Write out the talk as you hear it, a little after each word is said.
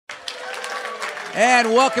And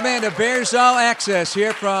welcome into Bears All Access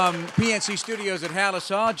here from PNC Studios at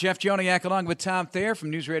Hallis Hall. Jeff Joniak along with Tom Thayer from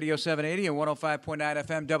News Radio 780 and 105.9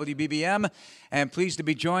 FM WBBM. And pleased to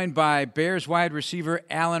be joined by Bears wide receiver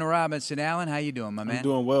Allen Robinson. Allen, how you doing, my man?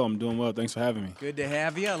 I'm doing well. Thanks for having me. Good to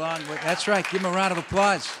have you. That's right. Give him a round of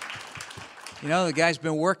applause. You know, the guy's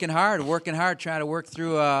been working hard, trying to work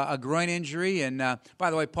through a groin injury. And,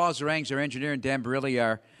 by the way, Paul Zarangs, our engineer, and Dan Barilli,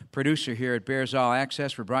 our producer here at Bears All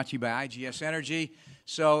Access. We're brought to you by IGS Energy.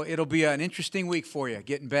 So it'll be an interesting week for you,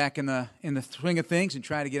 getting back in the swing of things and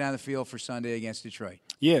trying to get on the field for Sunday against Detroit.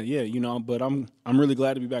 Yeah, but I'm really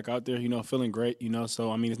glad to be back out there, feeling great,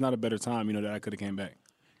 so, it's not a better time, that I could have came back.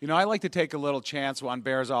 I like to take a little chance on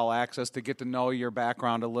Bears All Access to get to know your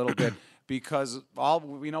background a little bit because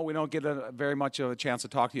we don't get very much of a chance to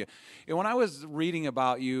talk to you. And when I was reading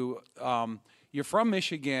about you, you're from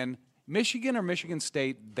Michigan. Michigan or Michigan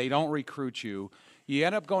State, they don't recruit you. You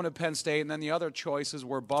end up going to Penn State, and then the other choices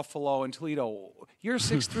were Buffalo and Toledo. You're a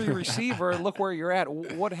 6'3" receiver. Look where you're at.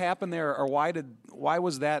 What happened there, or why did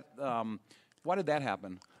that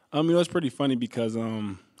happen? It's pretty funny because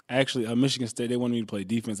actually Michigan State, they wanted me to play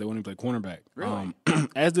defense. They wanted me to play cornerback. Really?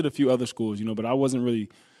 As did a few other schools, but I wasn't really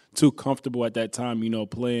too comfortable at that time,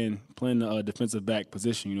 playing the defensive back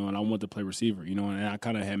position, and I wanted to play receiver, and I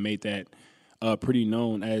kind of had made that pretty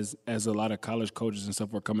known as a lot of college coaches and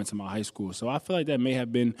stuff were coming to my high school. So I feel like that may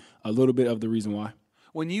have been a little bit of the reason why.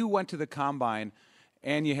 When you went to the combine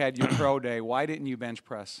and you had your pro day, why didn't you bench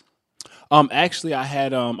press? Actually, I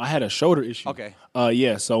had a shoulder issue. Okay.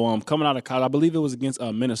 So coming out of college, I believe it was against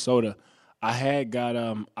Minnesota. I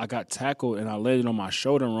got tackled and I landed on my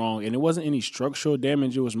shoulder wrong, and it wasn't any structural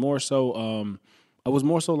damage. It was more so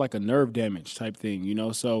like a nerve damage type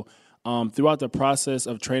thing, So throughout the process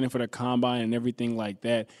of training for the combine and everything like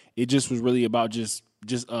that, it just was really about just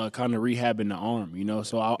kind of rehabbing the arm,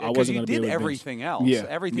 So I wasn't going to be able to bench. You did everything else. Yeah.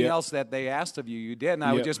 Everything else that they asked of you, you did. And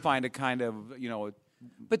I would just find it kind of,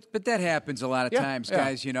 But that happens a lot of times, yeah.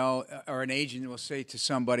 guys, or an agent will say to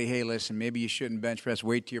somebody, hey, listen, maybe you shouldn't bench press,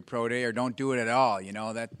 wait till your pro day, or don't do it at all.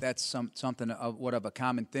 That's something of a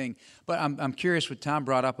common thing. But I'm curious what Tom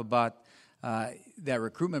brought up about that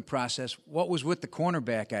recruitment process. What was with the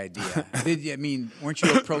cornerback idea? Weren't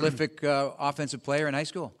you a prolific offensive player in high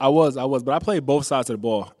school? I was, but I played both sides of the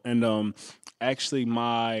ball. And actually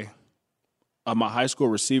my high school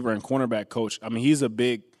receiver and cornerback coach, he's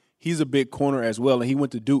a big corner as well, and he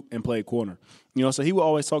went to Duke and played corner. So he would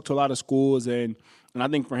always talk to a lot of schools, and I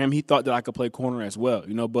think for him, he thought that I could play corner as well,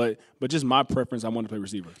 but just my preference, I wanted to play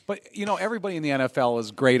receiver. But, everybody in the NFL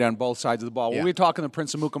is great on both sides of the ball. Yeah. We were talking to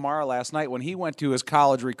Prince Amukamara last night. When he went to his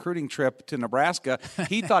college recruiting trip to Nebraska,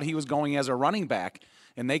 he thought he was going as a running back.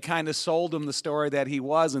 And they kind of sold him the story that he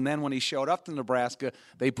was, and then when he showed up to Nebraska,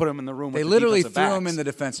 they put him in the room with They the literally defensive threw backs. him in the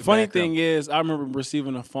defensive Funny back room. thing is, I remember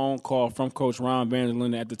receiving a phone call from Coach Ron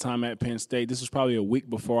Vanderlinde at the time at Penn State. This was probably a week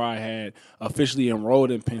before I had officially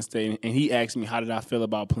enrolled in Penn State, and he asked me how did I feel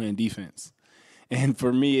about playing defense. And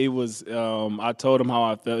for me, it was I told him how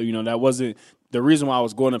I felt. That wasn't the reason why I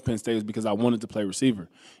was going to Penn State was because I wanted to play receiver.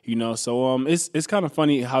 So it's kind of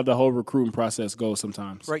funny how the whole recruiting process goes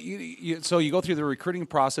sometimes. Right. So you go through the recruiting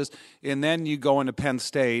process, and then you go into Penn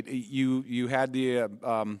State. You had the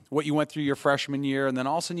what you went through your freshman year, and then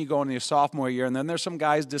all of a sudden you go into your sophomore year, and then there's some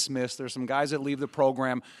guys dismissed. There's some guys that leave the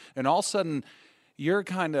program, and all of a sudden you're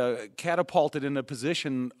kind of catapulted in a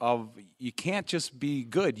position of you can't just be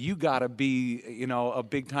good. You got to be, a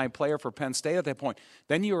big-time player for Penn State at that point.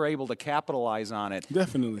 Then you were able to capitalize on it.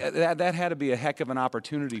 Definitely. That had to be a heck of an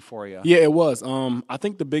opportunity for you. Yeah, it was. I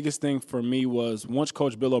think the biggest thing for me was once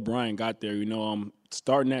Coach Bill O'Brien got there,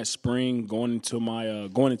 starting that spring, going into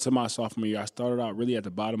my sophomore year, I started out really at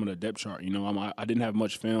the bottom of the depth chart. I didn't have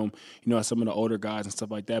much film, as some of the older guys and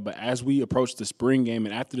stuff like that. But as we approached the spring game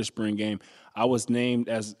and after the spring game, I was named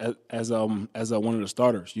as one of the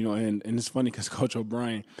starters. And it's funny because Coach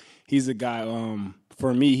O'Brien, he's a guy.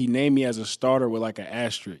 For me, he named me as a starter with like an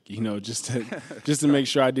asterisk, just to make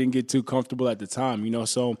sure I didn't get too comfortable at the time,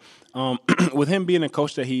 So with him being a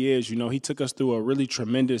coach that he is, he took us through a really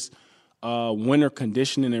tremendous winter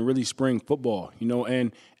conditioning and really spring football,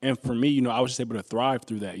 and for me, I was just able to thrive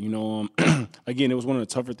through that, Again, it was one of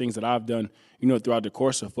the tougher things that I've done, throughout the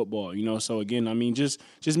course of football, So again,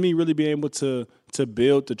 just me really being able to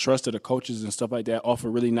build the trust of the coaches and stuff like that off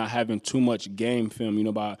of really not having too much game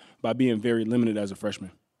film, by being very limited as a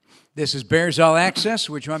freshman. This is Bears All Access.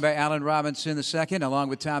 We're joined by Allen Robinson II, along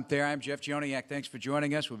with Tom Thayer. I'm Jeff Joniak. Thanks for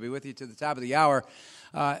joining us. We'll be with you to the top of the hour.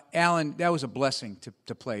 Allen, that was a blessing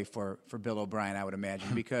to play for Bill O'Brien, I would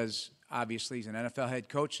imagine, because obviously he's an NFL head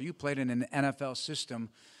coach, so you played in an NFL system.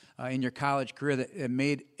 in your college career that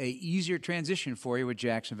made a easier transition for you with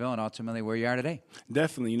Jacksonville and ultimately where you are today?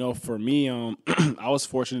 Definitely. For me, I was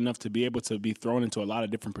fortunate enough to be able to be thrown into a lot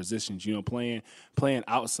of different positions. Playing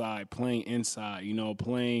outside, playing inside.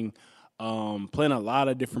 Playing a lot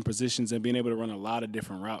of different positions and being able to run a lot of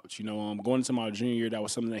different routes. Going into my junior year, that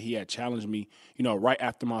was something that he had challenged me. Right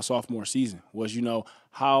after my sophomore season was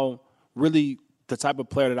how really the type of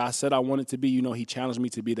player that I said I wanted to be. He challenged me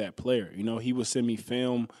to be that player. He would send me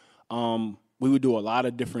film. We would do a lot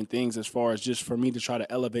of different things as far as just for me to try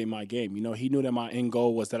to elevate my game. He knew that my end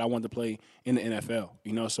goal was that I wanted to play in the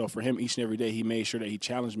NFL. So for him, each and every day, he made sure that he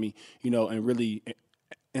challenged me, and really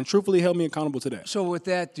and truthfully held me accountable to that. So with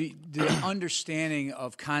that, the understanding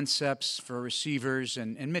of concepts for receivers,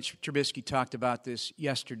 and Mitch Trubisky talked about this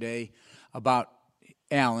yesterday about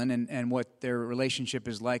Allen and what their relationship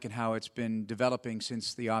is like and how it's been developing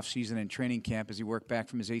since the offseason and training camp as he worked back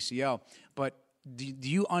from his ACL. But do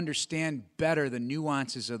you understand better the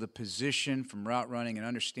nuances of the position from route running and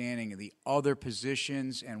understanding of the other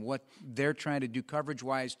positions and what they're trying to do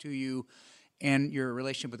coverage-wise to you and your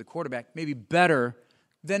relationship with the quarterback maybe better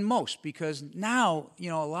than most? Because now, a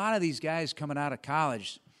lot of these guys coming out of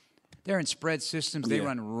college, they're in spread systems. They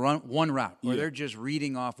run one route, or they're just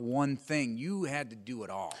reading off one thing. You had to do it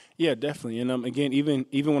all. Yeah, definitely. And again,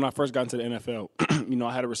 even when I first got into the NFL,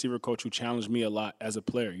 I had a receiver coach who challenged me a lot as a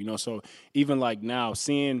player. So even like now,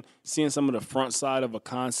 seeing some of the front side of a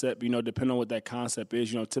concept, depending on what that concept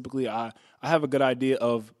is, typically I have a good idea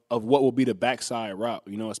of what will be the backside route.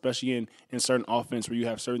 Especially in certain offense where you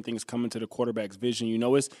have certain things coming to the quarterback's vision.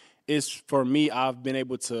 It's for me, I've been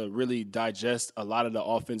able to really digest a lot of the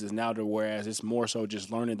offenses now to whereas it's more so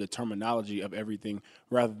just learning the terminology of everything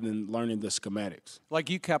rather than learning the schematics. Like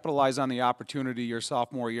you capitalize on the opportunity your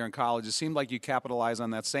sophomore year in college. It seemed like you capitalize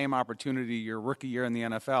on that same opportunity your rookie year in the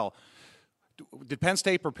NFL. Did Penn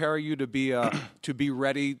State prepare you to be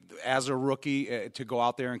ready as a rookie to go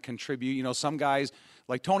out there and contribute? Some guys,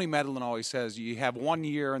 like Tony Medlin always says, you have 1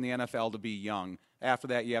 year in the NFL to be young. After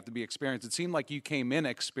that, you have to be experienced. It seemed like you came in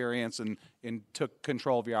experienced and took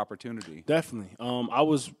control of your opportunity. Definitely. I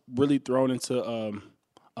was really thrown into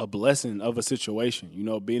a blessing of a situation.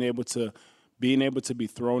 Being able to be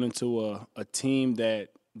thrown into a team that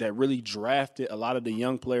really drafted a lot of the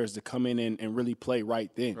young players to come in and really play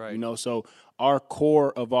right then. Right. So our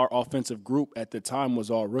core of our offensive group at the time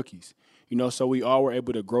was all rookies. So we all were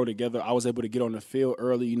able to grow together. I was able to get on the field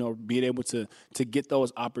early, being able to get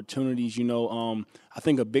those opportunities. I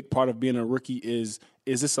think a big part of being a rookie is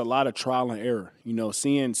just a lot of trial and error.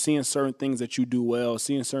 Seeing certain things that you do well,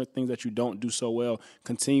 seeing certain things that you don't do so well,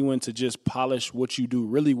 continuing to just polish what you do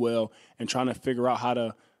really well and trying to figure out how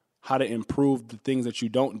to improve the things that you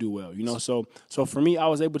don't do well, So for me, I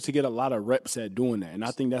was able to get a lot of reps at doing that, and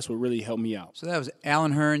I think that's what really helped me out. So that was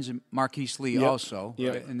Alan Hearns and Marquise Lee also,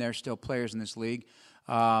 Yep. and they're still players in this league.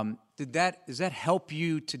 Does that help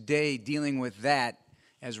you today dealing with that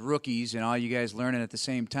as rookies and all you guys learning at the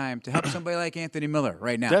same time to help somebody like Anthony Miller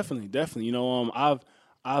right now? Definitely.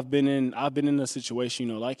 I've been in a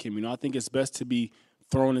situation, like him. I think it's best to be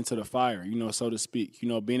thrown into the fire, so to speak.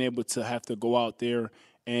 Being able to have to go out there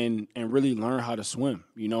and really learn how to swim,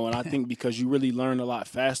 and I think because you really learn a lot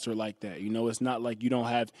faster like that, it's not like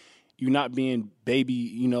you're not being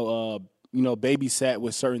babysat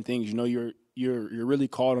with certain things, you're really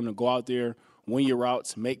called on to go out there, win your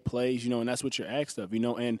routes, make plays, and that's what you're asked of,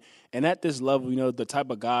 and at this level, the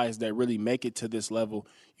type of guys that really make it to this level,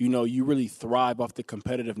 you really thrive off the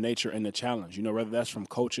competitive nature and the challenge, whether that's from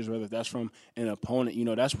coaches, whether that's from an opponent,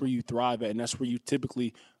 that's where you thrive at, and that's where you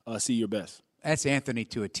typically see your best. That's Anthony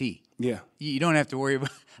to a T. Yeah. You don't have to worry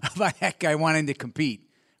about that guy wanting to compete,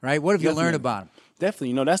 right? What have you learned about him?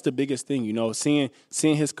 Definitely. That's the biggest thing, seeing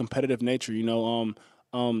his competitive nature,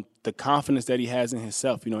 the confidence that he has in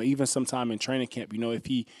himself, even sometime in training camp,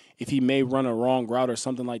 if he may run a wrong route or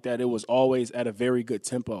something like that, it was always at a very good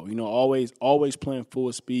tempo, always playing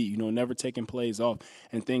full speed, never taking plays off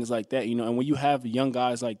and things like that, and when you have young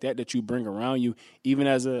guys like that you bring around you, even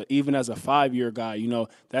as a 5-year guy,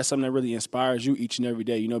 that's something that really inspires you each and every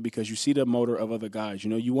day, because you see the motor of other guys,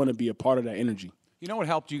 you want to be a part of that energy. What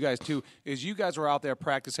helped you guys, too, is you guys were out there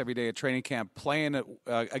practice every day at training camp playing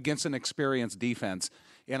against an experienced defense.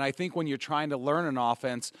 And I think when you're trying to learn an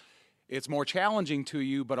offense, it's more challenging to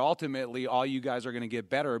you, but ultimately all you guys are going to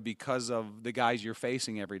get better because of the guys you're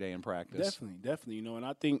facing every day in practice. Definitely. And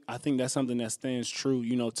I think that's something that stands true,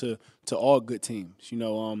 to all good teams.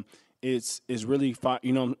 it's really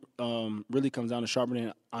really comes down to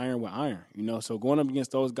sharpening iron with iron. So going up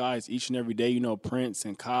against those guys each and every day, Prince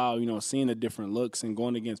and Kyle, seeing the different looks and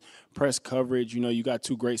going against press coverage. You got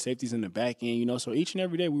two great safeties in the back end. So each and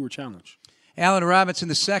every day we were challenged. Allen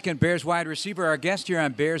Robinson II, Bears wide receiver, our guest here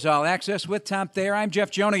on Bears All Access with Tom Thayer. I'm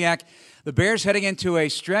Jeff Joniak. The Bears heading into a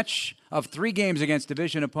stretch of 3 games against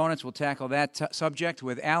division opponents. We'll tackle that subject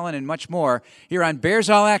with Allen and much more here on Bears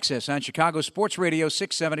All Access on Chicago Sports Radio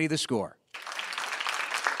 670 The Score.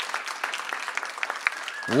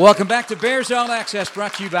 Welcome back to Bears All Access,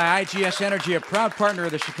 brought to you by IGS Energy, a proud partner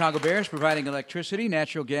of the Chicago Bears, providing electricity,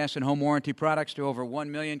 natural gas, and home warranty products to over 1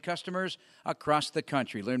 million customers across the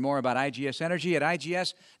country. Learn more about IGS Energy at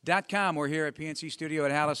IGS.com. We're here at PNC Studio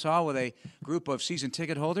at Hallis Hall with a group of season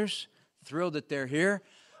ticket holders. Thrilled that they're here.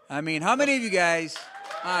 I mean, how many of you guys,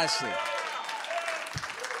 honestly,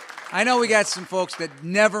 I know we got some folks that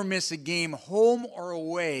never miss a game, home or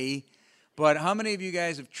away, but how many of you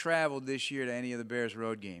guys have traveled this year to any of the Bears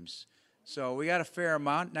road games? So we got a fair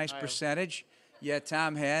amount, nice percentage. Yeah,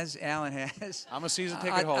 Tom has, Allen has. I'm a season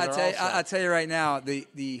ticket holder. I'll tell you right now,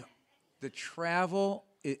 the travel,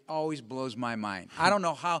 it always blows my mind. I don't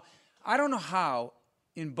know how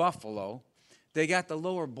in Buffalo they got the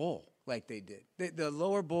lower bowl like they did. The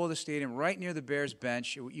lower bowl of the stadium, right near the Bears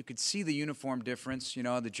bench. You could see the uniform difference,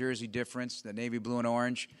 the jersey difference, the navy blue and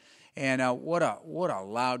orange. And what a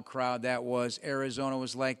loud crowd that was. Arizona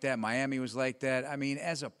was like that. Miami was like that. I mean,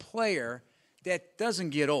 as a player, that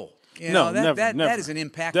doesn't get old. Never. That is an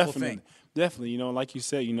impactful thing. Definitely. Like you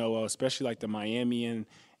said, especially like the Miami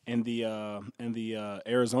and the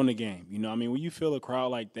Arizona game. When you feel a crowd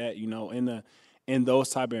like that, in those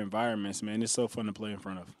type of environments, man, it's so fun to play in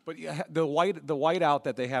front of. But the whiteout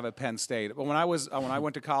that they have at Penn State. But when I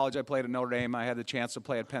went to college, I played at Notre Dame. I had the chance to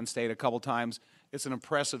play at Penn State a couple times. It's an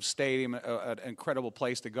impressive stadium, an incredible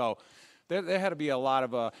place to go. There had to be a lot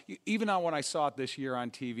of even when I saw it this year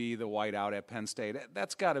on TV, the whiteout at Penn State.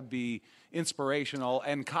 That's got to be inspirational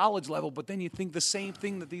and college level. But then you think the same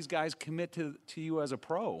thing that these guys commit to you as a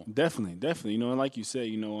pro. Definitely. And like you said,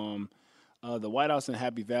 the whiteouts in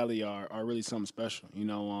Happy Valley are really something special.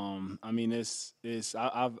 I mean,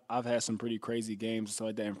 I've had some pretty crazy games and stuff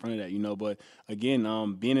like that in front of that. But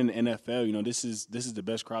again, being in the NFL, this is the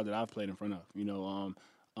best crowd that I've played in front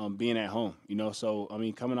of. Being at home, So I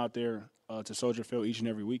mean, coming out there to Soldier Field each and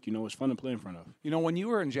every week, it's fun to play in front of. When you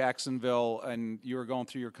were in Jacksonville and you were going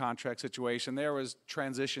through your contract situation, there was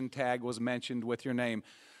transition tag was mentioned with your name.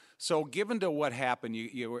 So given to what happened,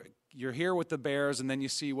 you're here with the Bears, and then you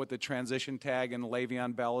see what the transition tag and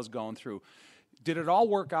Le'Veon Bell is going through. Did it all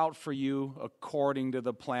work out for you according to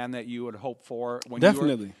the plan that you had hoped for?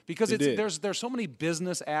 Definitely. Because there's so many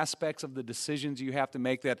business aspects of the decisions you have to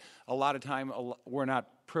make that a lot of time we're not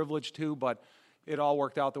privileged to, but it all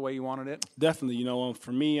worked out the way you wanted it? Definitely.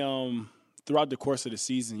 For me, throughout the course of the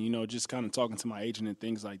season, just kind of talking to my agent and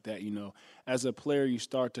things like that, as a player, you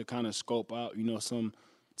start to kind of scope out,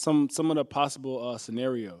 some of the possible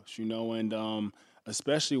scenarios, and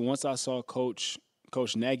especially once I saw Coach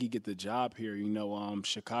Nagy get the job here,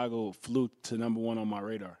 Chicago flew to number 1 on my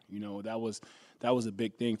radar. That was a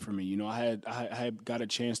big thing for me. I had got a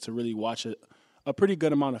chance to really watch a pretty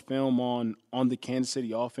good amount of film on the Kansas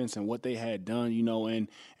City offense and what they had done,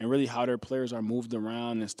 and really how their players are moved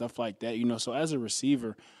around and stuff like that. So as a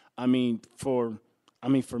receiver, for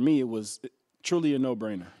me it was truly a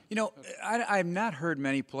no-brainer. I've not heard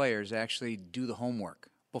many players actually do the homework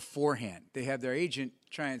beforehand. They have their agent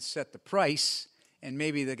try and set the price, and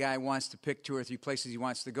maybe the guy wants to pick 2 or 3 places he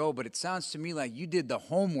wants to go, but it sounds to me like you did the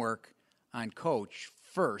homework on Coach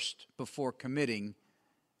first before committing,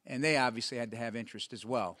 and they obviously had to have interest as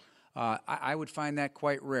well. I would find that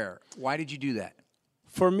quite rare. Why did you do that?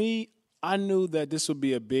 For me, I knew that this would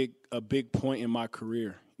be a big point in my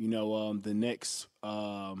career,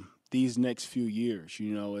 these next few years,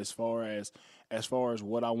 as far as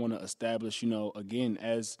what I want to establish, again,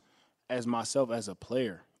 as myself as a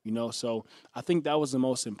player, So I think that was the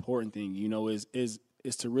most important thing,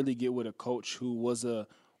 is to really get with a coach who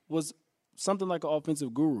was something like an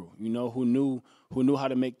offensive guru, who knew how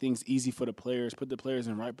to make things easy for the players, put the players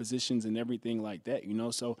in right positions and everything like that,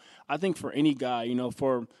 So I think for any guy,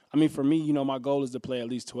 for me, my goal is to play at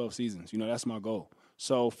least 12 seasons. That's my goal.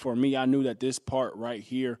 So for me, I knew that this part right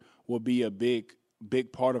here would be a big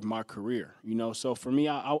part of my career, So for me,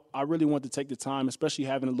 I really wanted to take the time, especially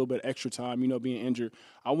having a little bit extra time, being injured.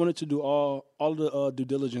 I wanted to do all the due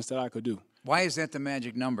diligence that I could do. Why is that the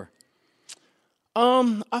magic number?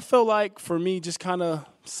 I felt like for me, just kind of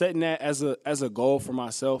setting that as a goal for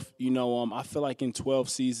myself, I feel like in 12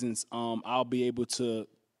 seasons, I'll be able to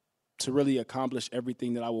to really accomplish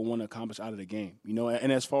everything that I would want to accomplish out of the game, you know.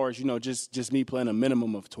 And as far as, you know, just me playing a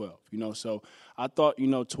minimum of 12, you know. So I thought, you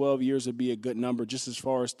know, 12 years would be a good number just as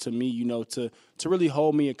far as to me, you know, to really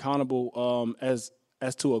hold me accountable as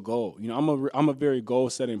to a goal. You know, I'm a very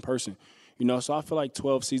goal-setting person. You know, so I feel like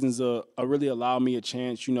 12 seasons really allow me a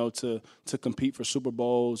chance, you know, to compete for Super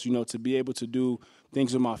Bowls, you know, to be able to do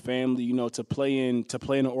things with my family, you know, to play in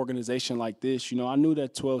an organization like this. You know, I knew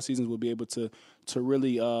that 12 seasons would be able to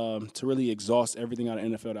really exhaust everything out of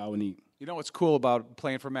NFL that I would need. You know what's cool about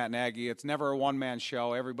playing for Matt Nagy? It's never a one-man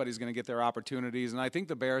show. Everybody's going to get their opportunities, and I think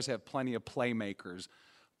the Bears have plenty of playmakers.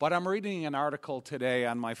 But I'm reading an article today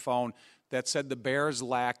on my phone that said the Bears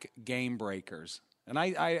lack game breakers. And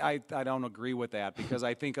I don't agree with that, because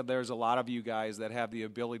I think there's a lot of you guys that have the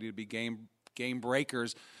ability to be game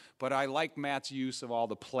breakers, but I like Matt's use of all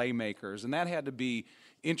the playmakers. And that had to be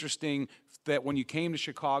interesting, that when you came to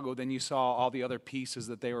Chicago, then you saw all the other pieces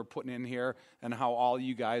that they were putting in here and how all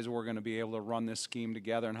you guys were going to be able to run this scheme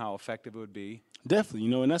together and how effective it would be. Definitely, you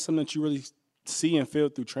know, and that's something that you really see and feel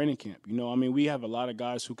through training camp. You know, I mean, we have a lot of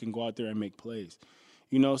guys who can go out there and make plays.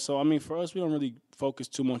 You know, so I mean, for us, we don't really focus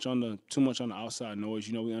too much on the outside noise.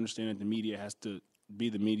 You know, we understand that the media has to be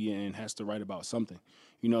the media and has to write about something.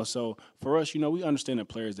 You know, so for us, you know, we understand the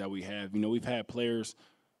players that we have. You know, we've had players,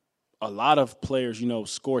 a lot of players, you know,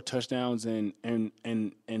 score touchdowns and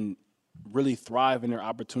really thrive in their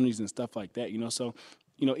opportunities and stuff like that. You know, so,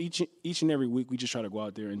 you know, each and every week we just try to go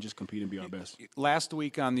out there and just compete and be our best. Last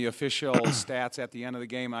week on the official stats at the end of the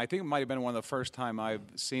game, I think it might have been one of the first time I've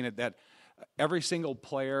seen it, that every single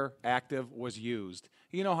player active was used.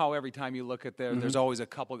 You know how every time you look at there's always a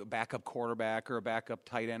couple backup quarterback or a backup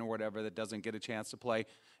tight end or whatever that doesn't get a chance to play.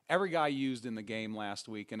 Every guy used in the game last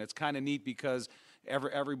week, and it's kind of neat because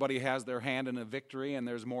everybody has their hand in a victory, and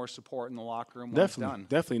there's more support in the locker room when it's done.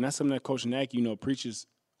 Definitely, and that's something that Coach Nagy, you know, preaches,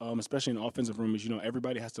 especially in the offensive room, is, you know,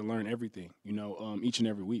 everybody has to learn everything, you know, each and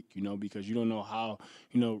every week, you know, because you don't know how,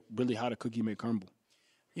 you know, really how the cookie may crumble.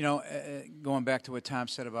 You know, going back to what Tom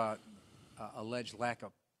said about alleged lack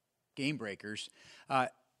of game breakers,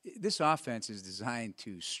 this offense is designed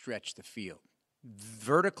to stretch the field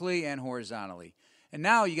vertically and horizontally. And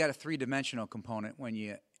now you got a three-dimensional component when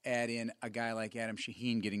you add in a guy like Adam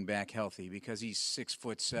Shaheen getting back healthy, because he's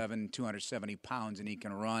 6'7", 270 pounds, and he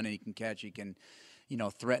can run and he can catch, he can, you know,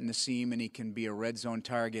 threaten the seam, and he can be a red zone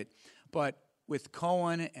target. But with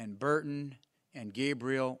Cohen and Burton and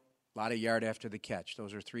Gabriel, a lot of yard after the catch.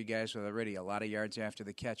 Those are three guys with already a lot of yards after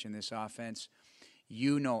the catch in this offense.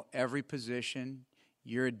 You know every position.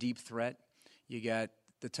 You're a deep threat. You got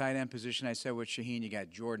the tight end position, I said, with Shaheen. You got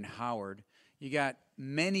Jordan Howard. You got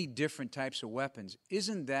many different types of weapons.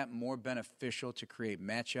 Isn't that more beneficial to create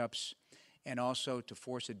matchups and also to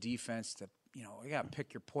force a defense to, you know, you got to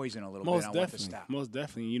pick your poison a little bit on what to stop? Most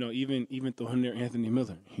definitely. You know, even throwing there Anthony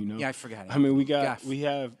Miller, you know. Yeah, I forgot. I mean, we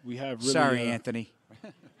have really Sorry, Anthony.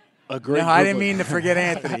 A great no, I didn't mean to forget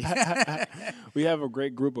Anthony. We have a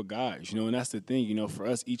great group of guys, you know, and that's the thing, you know, for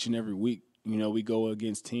us each and every week, you know, we go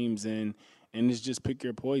against teams and it's just pick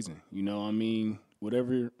your poison. You know, I mean,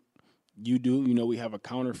 whatever you do, you know, we have a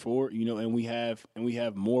counter for it, you know, and we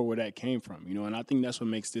have more where that came from, you know, and I think that's what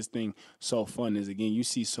makes this thing so fun is, again, you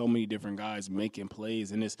see so many different guys making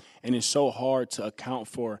plays, and it's so hard to account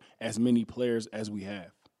for as many players as we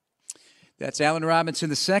have. That's Allen Robinson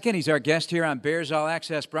II. He's our guest here on Bears All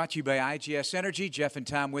Access, brought to you by IGS Energy. Jeff and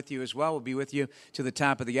Tom with you as well. We'll be with you to the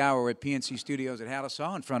top of the hour at PNC Studios at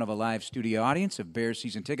Hallisall in front of a live studio audience of Bears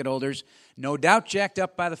season ticket holders. No doubt jacked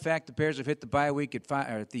up by the fact the Bears have hit the bye week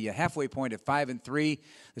at the halfway point at 5-3.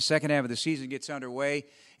 The second half of the season gets underway,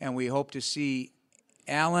 and we hope to see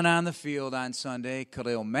Allen on the field on Sunday,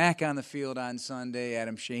 Khalil Mack on the field on Sunday,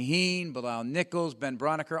 Adam Shaheen, Bilal Nichols, Ben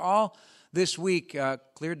Braunecker, all this week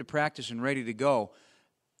cleared to practice and ready to go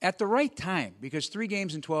at the right time, because 3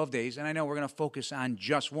 games in 12 days, and I know we're going to focus on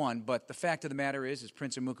just one, but the fact of the matter is, as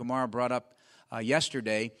Prince Amukamara brought up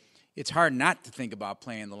yesterday, it's hard not to think about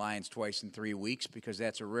playing the Lions twice in 3 weeks, because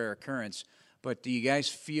that's a rare occurrence. But do you guys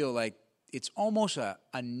feel like it's almost a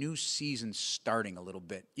new season starting a little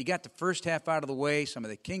bit? You got the first half out of the way, some of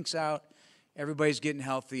the kinks out, everybody's getting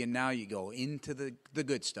healthy, and now you go into the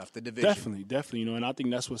good stuff, the division. Definitely. You know, and I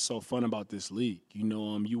think that's what's so fun about this league. You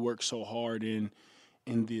know, you work so hard in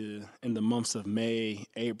the months of May,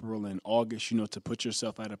 April, and August, you know, to put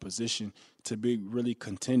yourself at a position to be really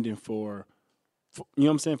contending for you know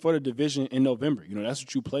what I'm saying, for the division in November. You know, that's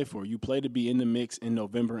what you play for. You play to be in the mix in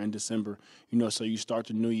November and December, you know, so you start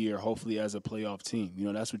the new year hopefully as a playoff team. You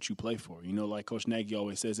know, that's what you play for. You know, like Coach Nagy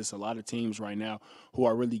always says, it's a lot of teams right now who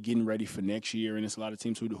are really getting ready for next year, and it's a lot of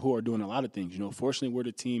teams who are doing a lot of things. You know, fortunately, we're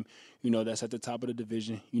the team, you know, that's at the top of the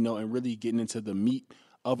division, you know, and really getting into the meat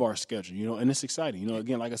of our schedule, you know, and it's exciting. You know,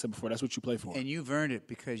 again, like I said before, that's what you play for. And you've earned it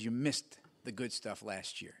because you missed the good stuff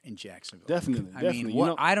last year in Jacksonville. Definitely. I mean, You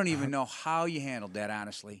know, I don't even know how you handled that,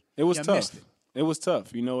 honestly. It was You tough. missed it. It was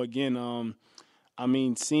tough. You know, again, I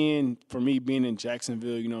mean, for me being in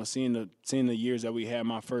Jacksonville, you know, seeing the years that we had,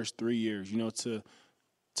 my first 3 years, you know, to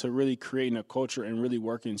really creating a culture and really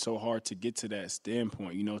working so hard to get to that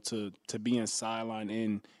standpoint, you know, to be in sideline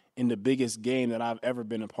in the biggest game that I've ever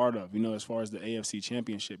been a part of, you know, as far as the AFC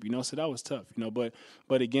Championship, you know, so that was tough, you know, but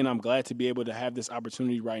again, I'm glad to be able to have this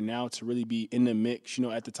opportunity right now to really be in the mix, you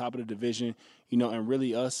know, at the top of the division, you know, and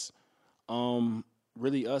really us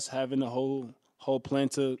having the whole plan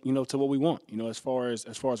to, you know, to what we want, you know, as far as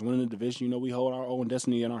winning the division, you know, we hold our own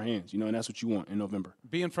destiny in our hands, you know, and that's what you want in November.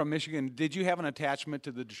 Being from Michigan, did you have an attachment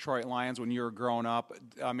to the Detroit Lions when you were growing up?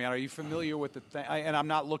 I mean, are you familiar with and I'm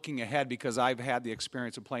not looking ahead because I've had the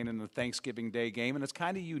experience of playing in the Thanksgiving Day game, and it's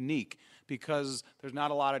kind of unique because there's not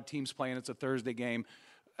a lot of teams playing. It's a Thursday game.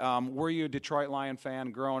 Were you a Detroit Lion fan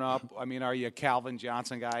growing up? I mean, are you a Calvin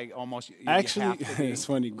Johnson guy? Almost. Actually, it's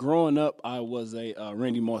funny. Growing up, I was a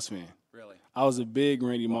Randy Moss fan. Really? I was a big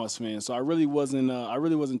Randy Moss fan, so I really wasn't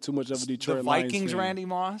too much of a Detroit Lions fan. The Vikings Randy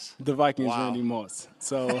Moss? The Vikings Randy Moss.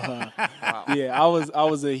 So yeah, I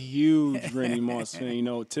was a huge Randy Moss fan. You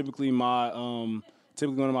know, typically one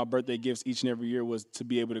of my birthday gifts each and every year was to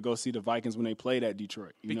be able to go see the Vikings when they played at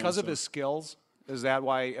Detroit. Because of his skills? Is that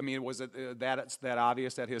why? I mean, was it that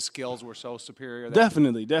obvious that his skills were so superior?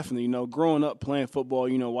 Definitely. You know, growing up playing football,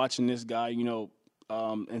 you know, watching this guy, you know,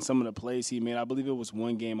 and some of the plays he made. I believe it was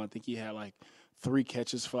one game. I think he had like 3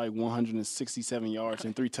 catches for like 167 yards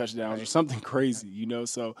and 3 touchdowns or something crazy, you know.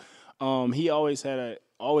 So he always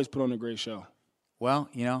put on a great show. Well,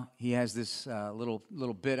 you know, he has this little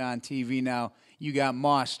bit on TV now. You got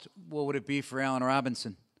mossed. What would it be for Allen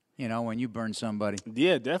Robinson? You know, when you burn somebody.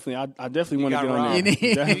 Yeah, definitely. I definitely want to get on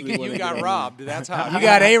there. You got robbed. That's how. You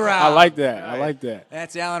got A-Rob. I like that. I like that.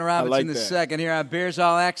 That's Allen Robinson the second here on Bears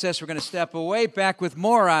All Access. We're going to step away. Back with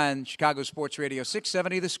more on Chicago Sports Radio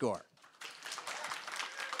 670 The Score.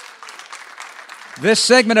 This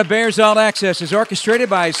segment of Bears All Access is orchestrated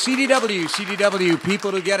by CDW. CDW,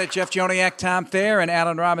 people who get it. Jeff Joniak, Tom Thayer, and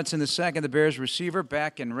Allen Robinson II, the Bears receiver,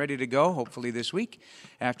 back and ready to go, hopefully this week.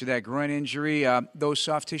 After that groin injury, those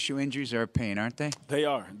soft tissue injuries are a pain, aren't they? They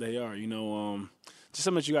are. You know, just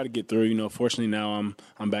something that you got to get through. You know, fortunately now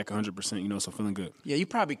I'm back 100%. You know, so feeling good. Yeah, you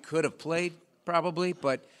probably could have played,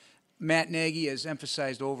 but Matt Nagy has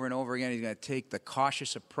emphasized over and over again he's going to take the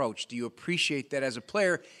cautious approach. Do you appreciate that as a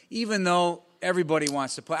player, even though everybody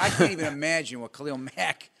wants to play? I can't even imagine what Khalil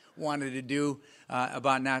Mack wanted to do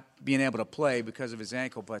about not being able to play because of his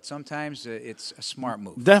ankle, but sometimes it's a smart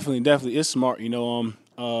move. Definitely. It's smart, you know.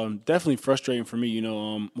 Definitely frustrating for me, you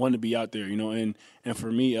know, wanting to be out there, you know, and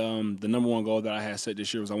for me, the number one goal that I had set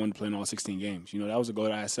this year was I wanted to play in all 16 games. You know, that was a goal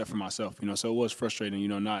that I had set for myself, you know, so it was frustrating, you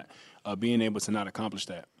know, not being able to not accomplish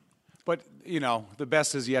that. But, you know, the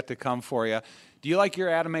best is yet to come for you. Do you like your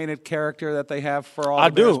animated character that they have for all the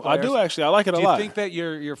Bears players? I do, actually. I like it a lot. Do you think that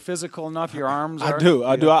you're physical enough, your arms I are? do.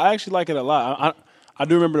 I actually like it a lot. I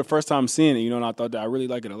do remember the first time seeing it, you know, and I thought that I really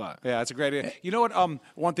like it a lot. Yeah, it's a great idea. You know what?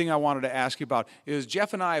 One thing I wanted to ask you about is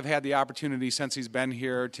Jeff and I have had the opportunity since he's been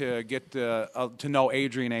here to get to know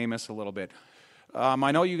Adrian Amos a little bit.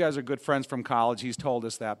 I know you guys are good friends from college. He's told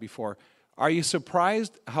us that before. Are you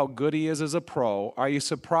surprised how good he is as a pro? Are you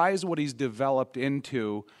surprised what he's developed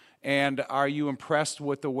into? And are you impressed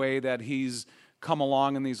with the way that he's come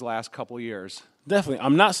along in these last couple of years? Definitely.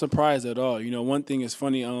 I'm not surprised at all. You know, one thing is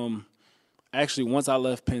funny. Actually, once I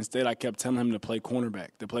left Penn State, I kept telling him to play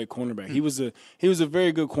cornerback. He was a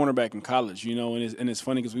very good cornerback in college, you know, and it's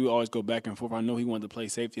funny because we would always go back and forth. I know he wanted to play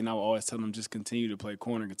safety, and I would always tell him just continue to play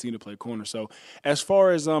corner. So as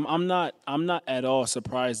far as I'm not at all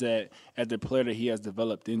surprised at the player that he has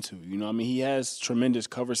developed into. You know, I mean, he has tremendous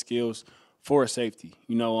cover skills for a safety.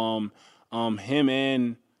 You know, him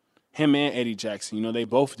and Eddie Jackson, you know, they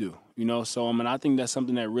both do. You know, so I mean, I think that's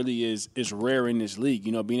something that really is rare in this league.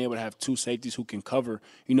 You know, being able to have 2 safeties who can cover,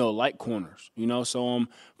 you know, like corners. You know, so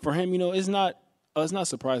for him, you know, it's not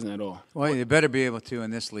surprising at all. Well, you better be able to in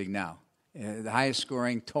this league now. The highest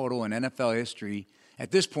scoring total in NFL history at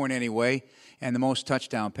this point, anyway, and the most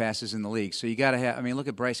touchdown passes in the league. So you got to have. I mean, look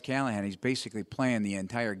at Bryce Callahan. He's basically playing the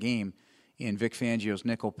entire game in Vic Fangio's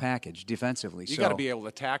nickel package defensively. You got to be able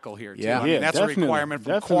to tackle here too. Yeah. I mean, that's definitely, a requirement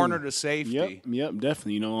from definitely. corner to safety. Yep,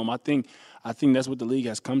 definitely. I think that's what the league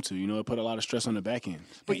has come to. It put a lot of stress on the back end.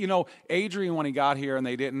 But Adrian, when he got here, and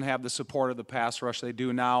they didn't have the support of the pass rush they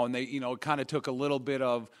do now, and they kind of took a little bit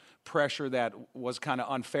of pressure that was kind of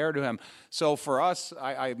unfair to him. So for us,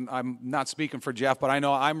 I'm not speaking for Jeff, but I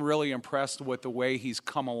know I'm really impressed with the way he's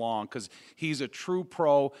come along because he's a true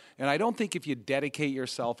pro. And I don't think if you dedicate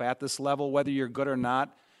yourself at this level, whether you're good or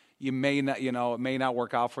not, you may not, it may not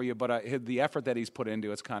work out for you. But the effort that he's put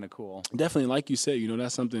into it's kind of cool. Definitely, like you said,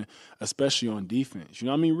 that's something, especially on defense.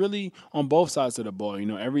 Really on both sides of the ball.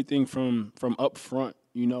 Everything from up front,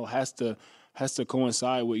 has to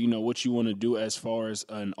coincide with what you want to do as far as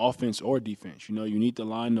an offense or defense. You need the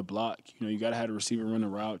line to block. You got to have the receiver run the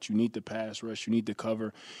route. You need the pass rush. You need the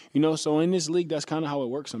cover. So in this league, that's kind of how it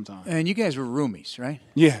works sometimes. And you guys were roomies, right?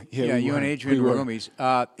 Yeah. You and Adrian were roomies.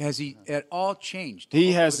 Has he at all changed?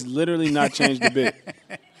 He has literally not changed a bit.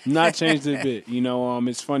 Not changed a bit.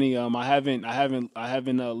 It's funny. I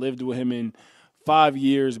haven't lived with him in 5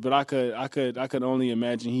 years, but I could only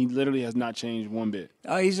imagine he literally has not changed one bit.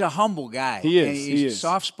 He's a humble guy. He is. And He he's is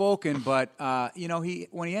soft-spoken, but he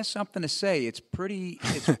when he has something to say,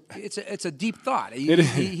 it's a deep thought.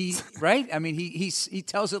 He right? I mean, he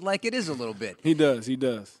tells it like it is a little bit. He does. He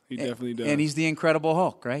definitely does. And he's the Incredible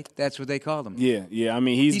Hulk, right? That's what they called him. Yeah. I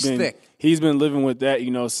mean, he's been thick. He's been living with that,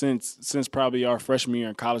 since probably our freshman year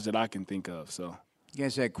in college that I can think of. So. You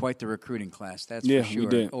guys had quite the recruiting class, that's Yeah, for sure, we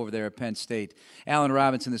did. over there at Penn State. Alan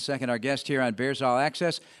Robinson II, our guest here on Bears All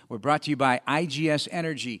Access. We're brought to you by IGS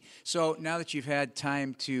Energy. So now that you've had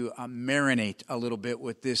time to marinate a little bit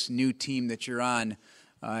with this new team that you're on,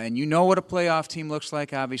 and you know what a playoff team looks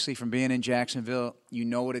like, obviously, from being in Jacksonville. You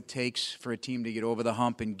know what it takes for a team to get over the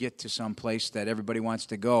hump and get to some place that everybody wants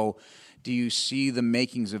to go. Do you see the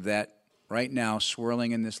makings of that right now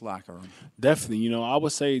swirling in this locker room? Definitely. I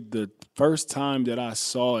would say the first time that I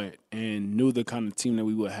saw it and knew the kind of team that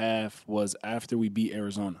we would have was after we beat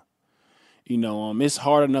Arizona. It's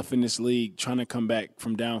hard enough in this league trying to come back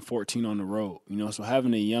from down 14 on the road. So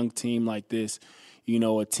having a young team like this,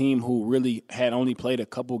 a team who really had only played a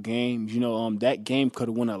couple games, that game could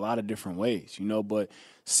have went a lot of different ways, but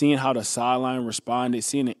seeing how the sideline responded,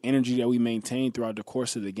 seeing the energy that we maintained throughout the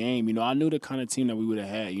course of the game, I knew the kind of team that we would have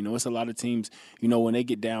had. It's a lot of teams, when they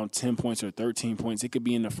get down 10 points or 13 points, it could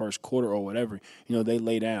be in the first quarter or whatever, they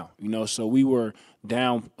lay down, so we were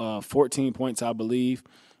down 14 points, I believe,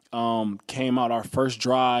 came out our first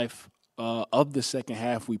drive of the second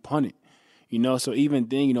half, we punted. So even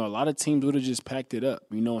then, a lot of teams would have just packed it up,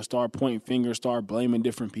 and start pointing fingers, start blaming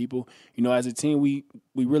different people. As a team, we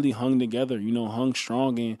really hung together, hung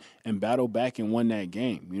strong and battled back and won that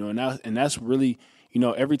game, and that's really,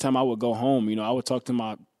 every time I would go home, I would talk to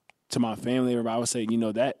my family, everybody, I would say,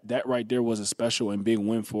 that right there was a special and big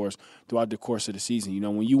win for us throughout the course of the season.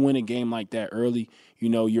 When you win a game like that early,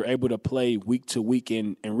 you're able to play week to week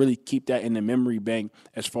and really keep that in the memory bank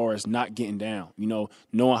as far as not getting down,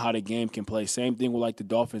 knowing how the game can play. Same thing with like the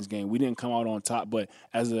Dolphins game. We didn't come out on top, but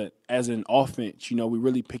as an offense, we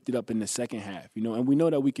really picked it up in the second half, and we know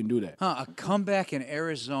that we can do that. A comeback in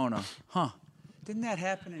Arizona. Didn't that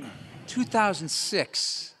happen in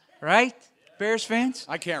 2006, right? Bears fans?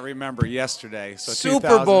 I can't remember yesterday. So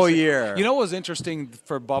Super Bowl 2006. year. What was interesting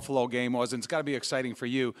for Buffalo game was, and it's got to be exciting for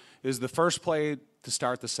you, is the first play to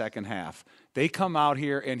start the second half. They come out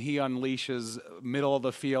here and he unleashes middle of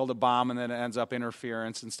the field a bomb and then it ends up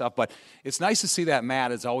interference and stuff. But it's nice to see that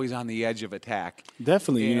Matt is always on the edge of attack.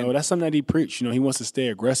 Definitely, that's something that he preached. He wants to stay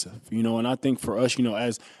aggressive. And I think for us,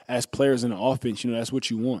 as players in the offense, that's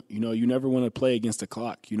what you want. You never want to play against the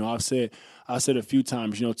clock. I've said a few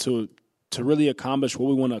times, to really accomplish what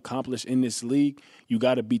we want to accomplish in this league, you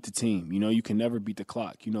got to beat the team. You can never beat the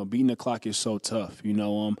clock. Beating the clock is so tough.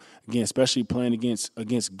 Again, especially playing against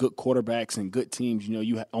good quarterbacks and good teams.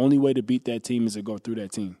 Only way to beat that team is to go through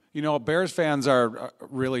that team. Bears fans are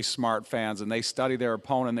really smart fans, and they study their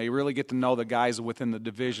opponent. They really get to know the guys within the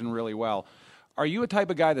division really well. Are you a type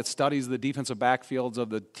of guy that studies the defensive backfields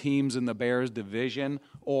of the teams in the Bears division,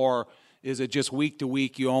 or is it just week to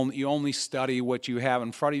week you only study what you have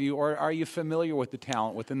in front of you, or are you familiar with the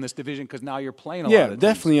talent within this division because now you're playing a lot of teams?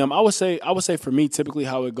 Definitely. I would say for me, typically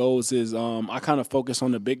how it goes is I kind of focus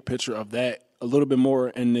on the big picture of that a little bit more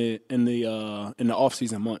in the off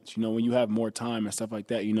season months. When you have more time and stuff like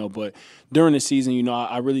that. But during the season,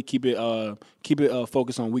 I really keep it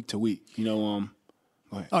focused on week to week.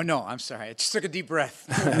 Oh, no, I'm sorry. I just took a deep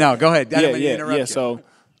breath. No, go ahead. I didn't mean to interrupt you. So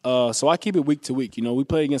So I keep it week to week. You know, we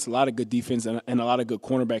play against a lot of good defense and a lot of good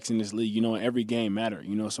cornerbacks in this league. You know, and every game matter.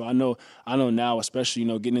 You know, so I know now, especially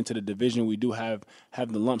getting into the division, we do have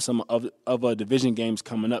the lump sum of division games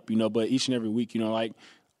coming up. You know, but each and every week,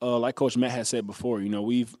 like Coach Matt has said before,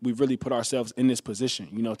 we've really put ourselves in this position,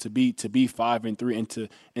 to be 5-3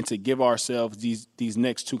 and to give ourselves these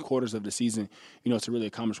next 2 quarters of the season, to really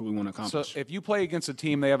accomplish what we want to accomplish. So if you play against a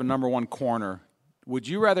team, they have a number 1 corner. Would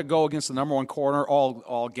you rather go against the number 1 corner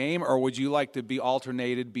all game, or would you like to be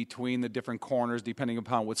alternated between the different corners depending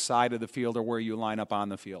upon which side of the field or where you line up on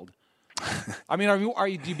the field? I mean,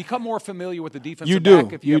 do you become more familiar with the defensive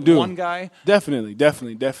back if you have one guy? Definitely.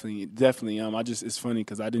 It's funny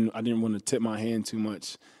because I didn't want to tip my hand too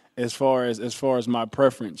much as far as my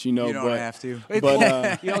preference, You don't have to.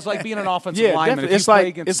 But it's like being an offensive lineman. It's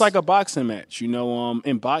like a boxing match,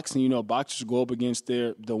 In boxing, boxers go up against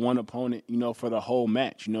the one opponent, for the whole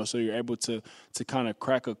match, So you're able to kind of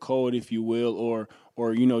crack a code, if you will, or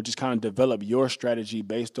just kind of develop your strategy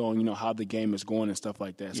based on, how the game is going and stuff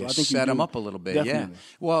like that. So I think set them up a little bit, definitely. Yeah.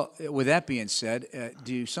 Well, with that being said,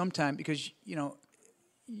 do you sometimes, because,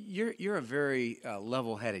 you're a very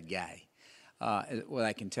level-headed guy, what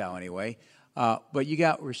I can tell anyway, but you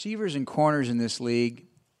got receivers and corners in this league,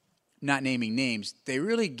 not naming names, they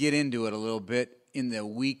really get into it a little bit in the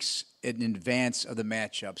weeks in advance of the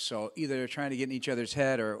matchup. So either they're trying to get in each other's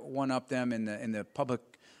head or one-up them in the public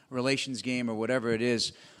relations game or whatever it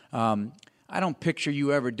is. I don't picture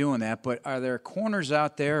you ever doing that, but are there corners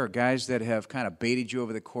out there or guys that have kind of baited you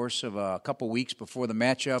over the course of a couple weeks before the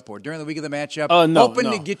matchup or during the week of the matchup,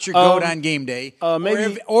 hoping to get your goat on game day?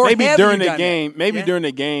 Maybe maybe during the game. Maybe during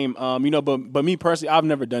the game. But me personally, I've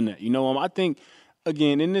never done that. I think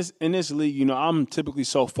again in this league, I'm typically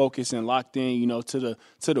so focused and locked in, to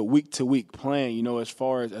the week to week plan. As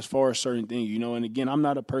far as certain things, And again, I'm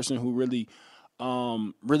not a person who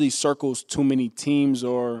really circles too many teams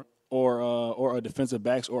or defensive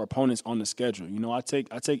backs or opponents on the schedule. I take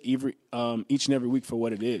each and every week for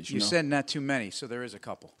what it is. You said not too many, so there is a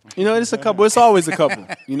couple. It's a couple. It's always a couple.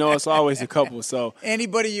 It's always a couple. So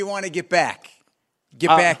anybody you want to get back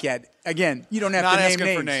at. Again, you don't have not to name asking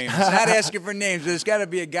names. for names. Not asking for names. There's got to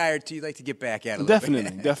be a guy or two you'd like to get back at.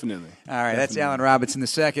 Definitely. All right, that's Allen Robinson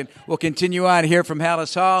II. We'll continue on here from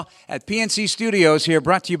Hallis Hall at PNC Studios here,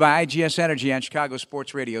 brought to you by IGS Energy on Chicago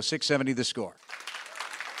Sports Radio 670 The Score.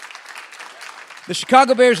 The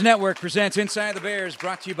Chicago Bears Network presents Inside the Bears,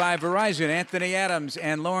 brought to you by Verizon. Anthony Adams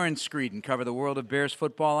and Lauren Screeden cover the world of Bears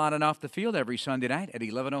football on and off the field every Sunday night at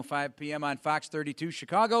 11:05 p.m. on Fox 32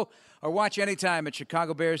 Chicago, or watch anytime at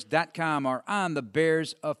chicagobears.com or on the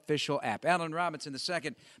Bears official app. Allen Robinson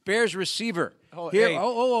II, Bears receiver. Hold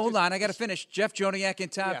on. I got to finish. Jeff Joniak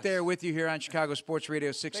and top there with you here on Chicago Sports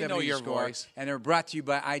Radio 670 They know your Score. Voice. And they're brought to you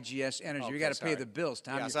by IGS Energy. Okay, We got to pay sorry. the bills,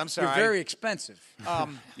 Tom. Yes, You're, I'm sorry. You're very expensive.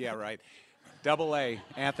 Yeah, right. Double A,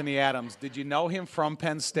 Anthony Adams. Did you know him from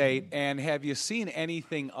Penn State? And have you seen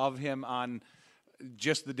anything of him on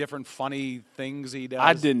just the different funny things he does?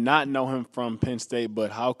 I did not know him from Penn State,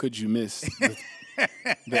 but how could you miss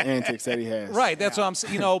the antics that he has? Right, that's what I'm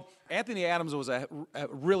saying. Anthony Adams was a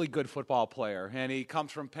really good football player, and he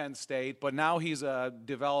comes from Penn State, but now he's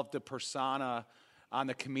developed a persona on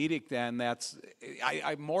the comedic end that's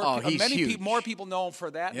huge. more people know him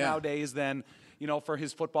for that nowadays than for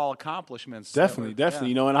his football accomplishments. Definitely.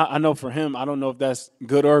 And I know for him, I don't know if that's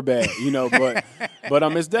good or bad, but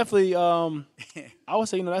it's definitely, I would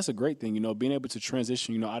say, that's a great thing, being able to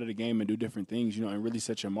transition, out of the game and do different things, and really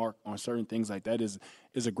set your mark on certain things like that is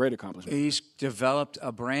a great accomplishment. He's developed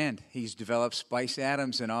a brand. He's developed Spice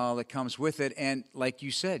Adams and all that comes with it. And like you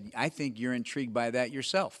said, I think you're intrigued by that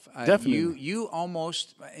yourself. Definitely. You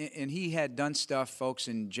almost, and he had done stuff, folks,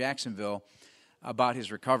 in Jacksonville about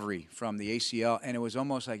his recovery from the ACL, and it was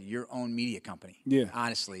almost like your own media company. Yeah.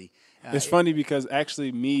 Honestly. It's funny because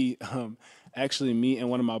actually me and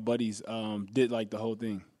one of my buddies did like the whole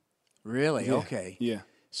thing. Really? Yeah. Okay. Yeah.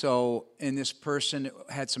 So, and this person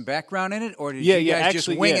had some background in it, or did you guys just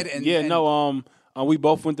wing it? We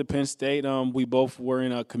both went to Penn State. We both were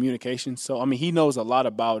in communication. So, he knows a lot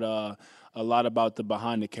about the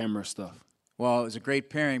behind the camera stuff. Well, it was a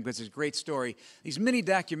great pairing because it's a great story. These mini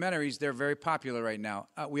documentaries, they're very popular right now.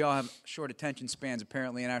 We all have short attention spans,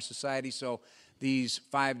 apparently, in our society. So these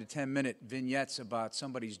 5 to 10 minute vignettes about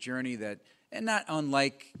somebody's journey and not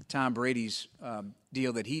unlike Tom Brady's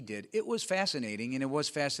deal that he did, it was fascinating. And it was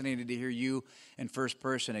fascinating to hear you in first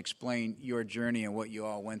person explain your journey and what you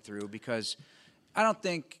all went through, because I don't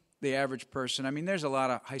think the average person. I mean, there's a lot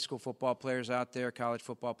of high school football players out there, college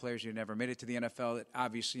football players who never made it to the NFL. That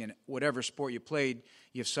obviously, in whatever sport you played,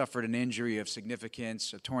 you've suffered an injury of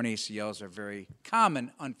significance. Torn ACLs are very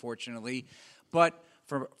common, unfortunately. But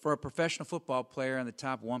for a professional football player in the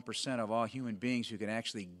top 1% of all human beings who can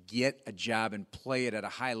actually get a job and play it at a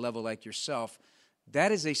high level like yourself,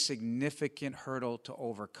 that is a significant hurdle to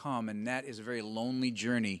overcome, and that is a very lonely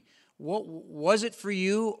journey. What was it for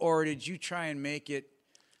you, or did you try and make it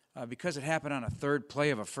because it happened on a third play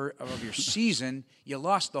of your season, you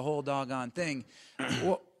lost the whole doggone thing?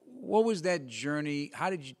 What was that journey? How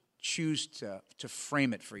did you choose to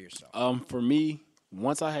frame it for yourself? For me,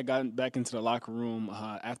 once I had gotten back into the locker room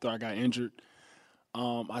after I got injured,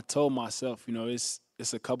 I told myself,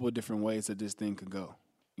 it's a couple of different ways that this thing could go.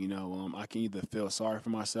 I can either feel sorry for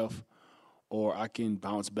myself, or I can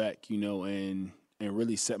bounce back, and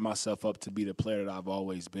really set myself up to be the player that I've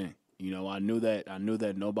always been. I knew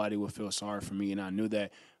that nobody would feel sorry for me, and I knew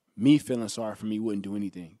that me feeling sorry for me wouldn't do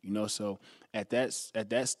anything. So at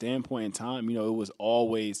that standpoint in time, it was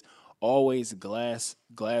always glass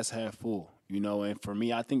half full. And for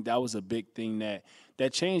me, I think that was a big thing that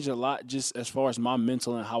changed a lot, just as far as my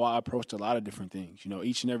mental and how I approached a lot of different things.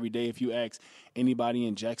 Each and every day, if you ask anybody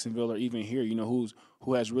in Jacksonville or even here,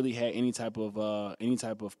 who has really had any type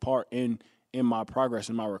of part in my progress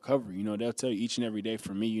and my recovery, they'll tell you each and every day.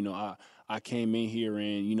 For me, I came in here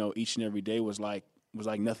and each and every day was like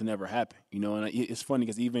nothing ever happened, and it's funny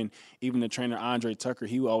because even the trainer Andre Tucker,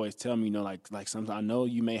 he would always tell me, like sometimes I know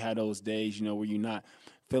you may have those days, where you're not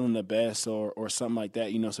feeling the best or something like that,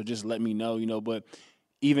 so just let me know, but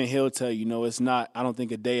even he'll tell you, it's not, I don't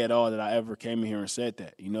think, a day at all that I ever came in here and said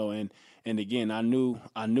that, and again, I knew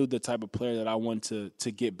the type of player that I wanted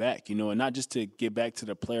to get back, and not just to get back to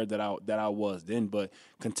the player that I was then, but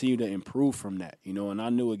continue to improve from that, and I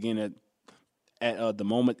knew again at the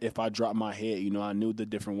moment, if I dropped my head, I knew the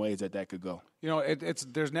different ways that could go.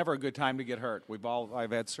 There's never a good time to get hurt.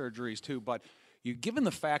 I've had surgeries too, but given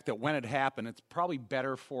the fact that when it happened, it's probably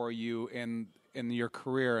better for you in your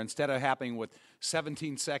career instead of happening with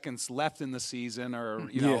 17 seconds left in the season, or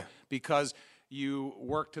because you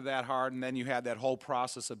worked to that hard, and then you had that whole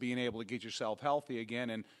process of being able to get yourself healthy again.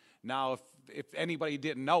 And now, if anybody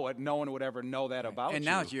didn't know it, no one would ever know that about you. And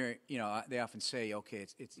now they often say, okay,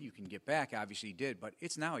 it's you can get back. Obviously, you did, but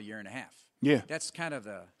it's now a year and a half. Yeah, that's kind of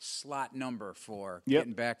the slot number for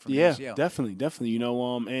getting back from the ACL. Yeah, definitely.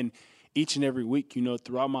 And each and every week,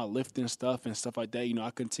 throughout my lifting stuff and stuff like that,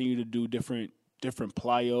 I continue to do different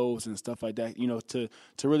plyos and stuff like that,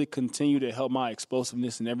 to really continue to help my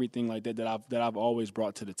explosiveness and everything like that I've always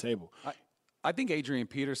brought to the table. I think Adrian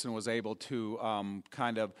Peterson was able to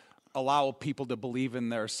kind of allow people to believe in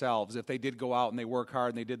themselves. If they did go out and they work hard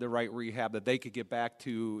and they did the right rehab, that they could get back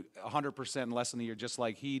to 100% in less than a year, just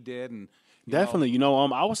like he did. And definitely,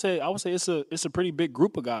 I would say it's a pretty big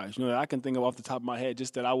group of guys, that I can think of off the top of my head,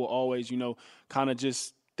 just that I will always, kind of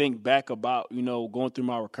just think back about, going through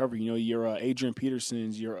my recovery. Your Adrian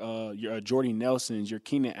Petersons, your Jordy Nelsons, your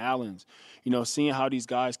Keenan Allens, seeing how these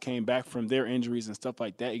guys came back from their injuries and stuff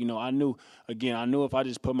like that. I knew if I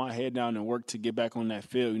just put my head down and worked to get back on that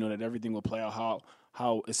field, that everything would play out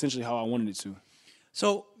how essentially how I wanted it to.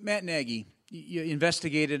 So Matt Nagy, you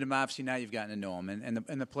investigated him. Obviously, now you've gotten to know him,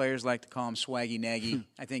 and the players like to call him Swaggy Nagy.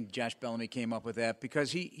 I think Josh Bellamy came up with that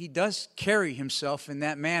because he does carry himself in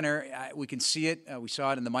that manner. We can see it. We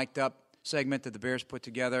saw it in the mic'd up segment that the Bears put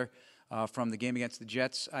together from the game against the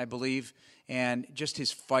Jets, I believe, and just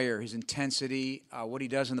his fire, his intensity, what he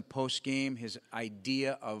does in the post game, his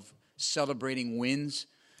idea of celebrating wins.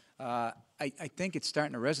 I think it's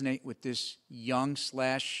starting to resonate with this young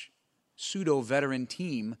 / pseudo-veteran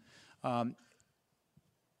team.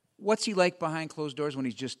 What's he like behind closed doors when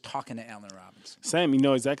he's just talking to Allen Robinson? Sam,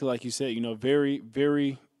 exactly like you said, very,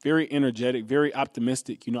 very, very energetic, very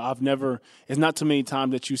optimistic. It's not too many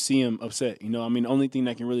times that you see him upset. The only thing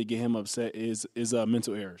that can really get him upset is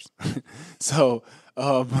mental errors. So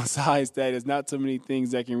besides that, it's not too many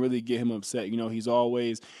things that can really get him upset. He's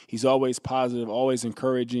always positive, always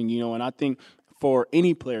encouraging, and I think for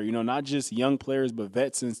any player, not just young players, but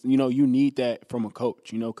vets, and you need that from a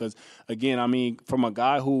coach, because again, from a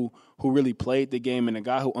guy who really played the game and a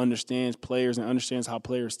guy who understands players and understands how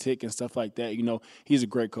players tick and stuff like that, he's a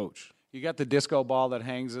great coach. You got the disco ball that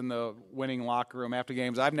hangs in the winning locker room after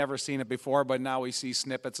games. I've never seen it before, but now we see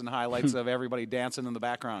snippets and highlights of everybody dancing in the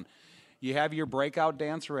background. You have your breakout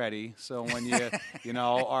dance ready, so when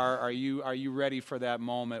are you ready for that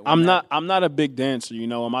moment? I'm not a big dancer,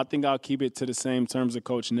 I think I'll keep it to the same terms of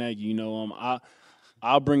Coach Nagy.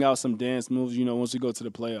 I'll bring out some dance moves, once we go to the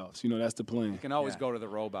playoffs. That's the plan. You can always go to the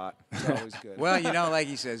robot. It's always good. Well, like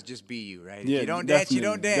he says, just be you, right? Yeah, If you don't dance, you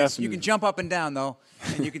don't definitely, dance. You definitely. can jump up and down, though,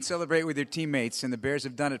 and you can celebrate with your teammates. And the Bears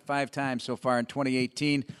have done it 5 times so far in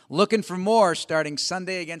 2018. Looking for more starting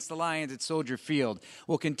Sunday against the Lions at Soldier Field.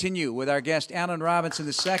 We'll continue with our guest, Allen Robinson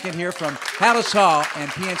II, here from Hallis Hall and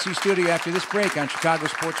PNC Studio after this break on Chicago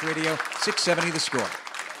Sports Radio 670 The Score.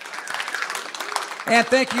 And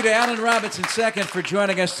thank you to Allen Robinson II for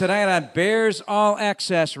joining us tonight on Bears All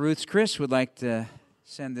Access. Ruth's Chris would like to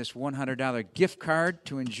send this $100 gift card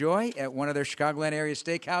to enjoy at one of their Chicagoland area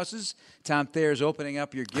steakhouses. Tom Thayer's opening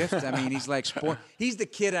up your gift. I mean, he's like he's the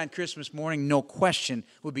kid on Christmas morning, no question,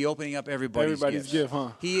 would be opening up everybody's gifts. gift, huh?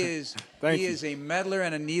 He is Thank you. is a meddler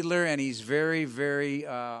and a needler, and he's very, very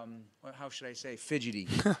how should I say, fidgety.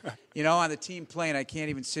 On the team plane, I can't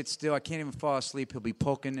even sit still. I can't even fall asleep. He'll be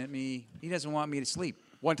poking at me. He doesn't want me to sleep.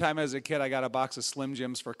 One time as a kid, I got a box of Slim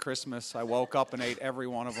Jims for Christmas. I woke up and ate every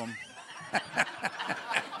one of them. I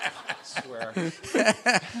swear.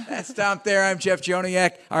 That's Tom Thayer. I'm Jeff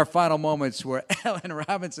Joniak. Our final moments were Allen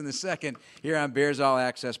Robinson II here on Bears All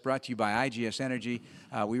Access, brought to you by IGS Energy.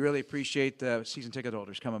 We really appreciate the season ticket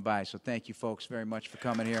holders coming by, so thank you folks very much for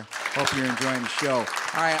coming here. Hope you're enjoying the show.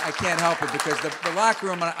 All right, I can't help it because the locker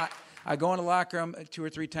room, I go in the locker room 2 or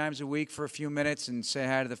 3 times a week for a few minutes and say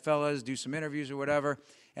hi to the fellas, do some interviews or whatever.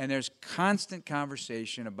 And there's constant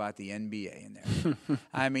conversation about the NBA in there.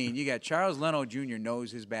 I mean, you got Charles Leno Jr. knows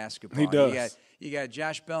his basketball. He does. You got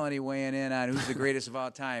Josh Bellany weighing in on who's the greatest of all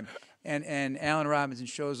time. And Allen Robinson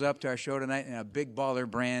shows up to our show tonight in a Big Baller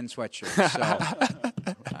brand sweatshirt.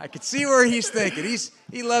 So I could see where he's thinking.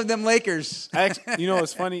 He loved them Lakers. Actually,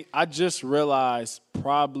 it's funny. I just realized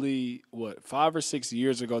probably, 5 or 6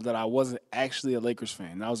 years ago that I wasn't actually a Lakers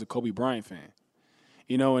fan. I was a Kobe Bryant fan.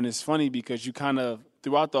 And it's funny because you kind of,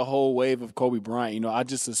 throughout the whole wave of Kobe Bryant, I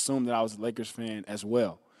just assumed that I was a Lakers fan as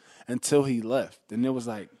well until he left. And it was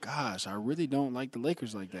like, gosh, I really don't like the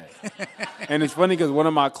Lakers like that. And it's funny because one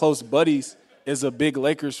of my close buddies is a big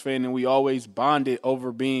Lakers fan, and we always bonded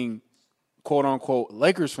over being, quote-unquote,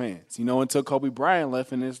 Lakers fans, until Kobe Bryant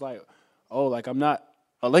left. And it's like, I'm not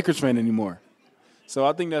a Lakers fan anymore. So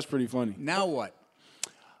I think that's pretty funny. Now what?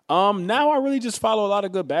 Now I really just follow a lot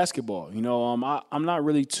of good basketball. I'm not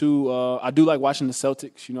really too. I do like watching the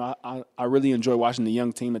Celtics. I really enjoy watching the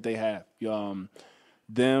young team that they have.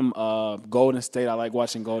 Golden State. I like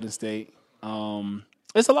watching Golden State.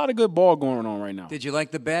 It's a lot of good ball going on right now. Did you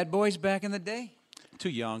like the Bad Boys back in the day? Too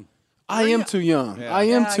young. I am too young. Yeah. I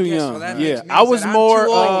am Yeah, I too guess young. so. That Yeah, means I was that I'm more.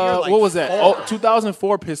 too old. You're like what was that? 4.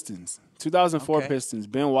 2004 Pistons. 2004 Okay. Pistons.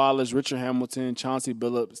 Ben Wallace, Richard Hamilton, Chauncey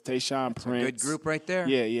Billups, Tayshaun Prince. Good group right there.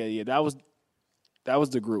 Yeah. That was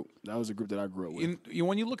the group. That was the group that I grew up with.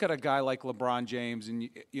 When you look at a guy like LeBron James, and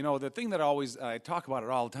the thing that I talk about it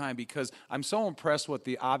all the time because I'm so impressed with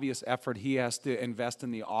the obvious effort he has to invest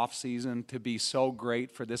in the off season to be so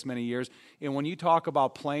great for this many years. And when you talk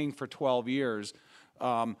about playing for 12 years,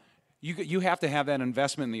 you have to have that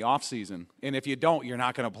investment in the off season. And if you don't, you're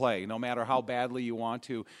not going to play, no matter how badly you want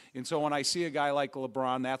to. And so when I see a guy like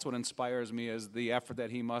LeBron, that's what inspires me is the effort that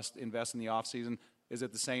he must invest in the off season. Is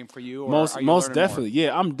it the same for you? Or Most are you learning definitely. more?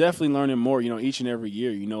 Yeah, I'm definitely learning more, each and every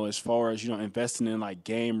year, as far as, investing in like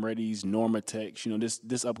Game Readies, Normatex,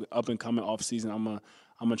 this up and coming off season, I'm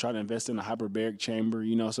gonna try to invest in a hyperbaric chamber,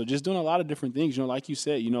 so just doing a lot of different things, like you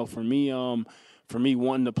said, for me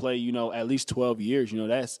wanting to play, at least 12 years,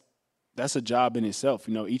 that's a job in itself,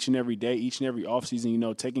 each and every day, each and every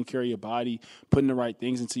offseason, taking care of your body, putting the right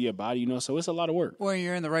things into your body, so it's a lot of work. Well,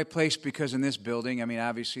 you're in the right place because in this building, I mean,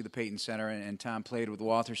 obviously the Payton Center, and Tom played with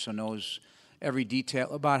Walter, so knows every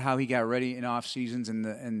detail about how he got ready in off seasons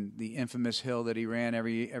and the infamous hill that he ran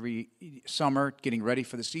every summer getting ready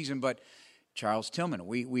for the season. But Charles Tillman,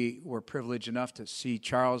 we were privileged enough to see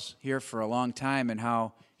Charles here for a long time and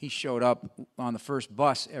how he showed up on the first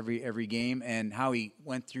bus every game and how he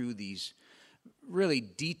went through these really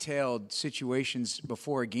detailed situations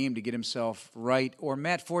before a game to get himself right. Or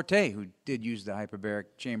Matt Forte, who did use the hyperbaric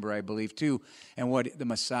chamber, I believe, too, and what the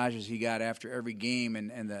massages he got after every game,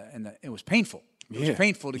 and it was painful. It was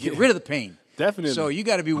painful to get rid of the pain. Definitely. So you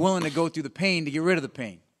got to be willing to go through the pain to get rid of the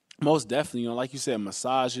pain. Most definitely, like you said,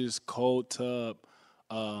 massages, cold tub,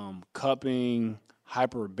 cupping,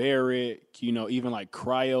 hyperbaric, even like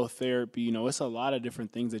cryotherapy. It's a lot of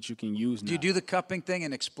different things that you can use now. Do you do the cupping thing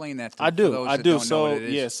and explain that to I do. for those I that do. don't know what it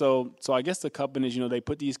is? Yeah. So I guess the cupping is, they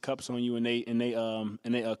put these cups on you and they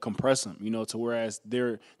compress them, to whereas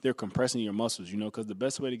they're compressing your muscles, because the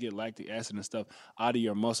best way to get lactic acid and stuff out of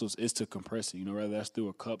your muscles is to compress it, whether that's through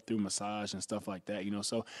a cup, through massage and stuff like that,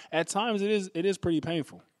 So at times it is pretty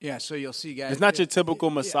painful. Yeah, so you'll see guys. It's not your typical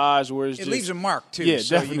massage where it's it just, leaves a mark too. Yeah,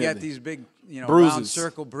 so definitely. you got these big, round Bruises.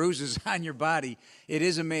 circle bruises on your body. It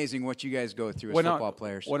is amazing what you guys go through as football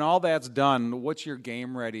players. When all that's done, what's your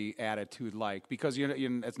game ready attitude like? Because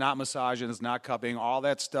it's not massaging, it's not cupping. All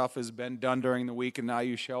that stuff has been done during the week, and now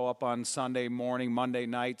you show up on Sunday morning, Monday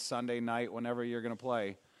night, Sunday night, whenever you're going to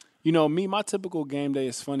play. My typical game day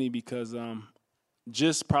is funny because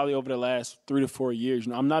just probably over the last 3 to 4 years,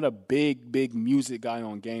 I'm not a big music guy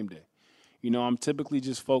on game day. I'm typically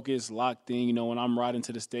just focused, locked in. When I'm riding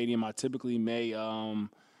to the stadium, I typically may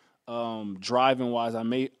driving wise, I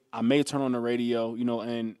may turn on the radio,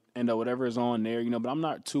 and whatever is on there, but I'm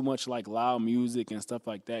not too much like loud music and stuff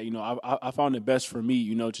like that. I found it best for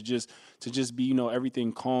me, to just be,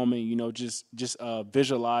 everything calm and, just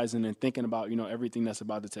visualizing and thinking about, everything that's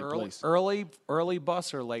about to take place. Early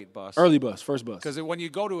bus or late bus? Early bus, first bus. Because when you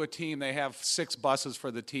go to a team, they have 6 buses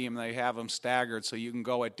for the team. They have them staggered so you can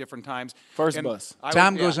go at different times. First bus.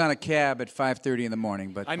 Tom goes on a cab at 5:30 in the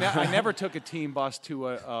morning, but I never took a team bus to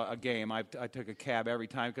a game. I took a cab every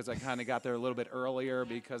time because I kind of got there a little bit earlier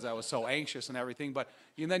because I was so anxious and everything. But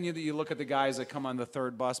then you look at the guys that come on the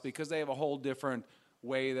third bus because they have a whole different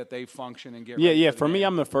way that they function and get ready. Yeah. For me, game.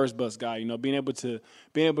 I'm the first bus guy. Being able to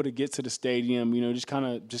get to the stadium. Just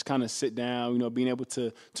kind of sit down. Being able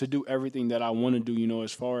to do everything that I want to do.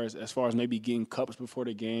 As far as maybe getting cups before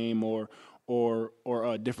the game or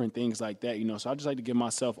different things like that. So I just like to give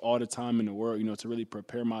myself all the time in the world. To really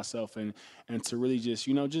prepare myself and to really just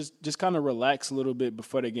just kind of relax a little bit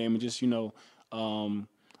before the game and just look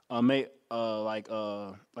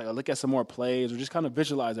at some more plays or just kind of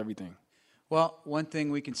visualize everything. Well, one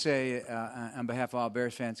thing we can say on behalf of all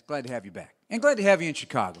Bears fans, glad to have you back. And glad to have you in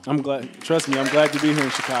Chicago. I'm glad. Trust me, I'm glad to be here in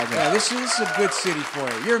Chicago. Yeah, this is a good city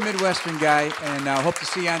for you. You're a Midwestern guy, and hope to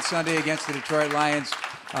see you on Sunday against the Detroit Lions.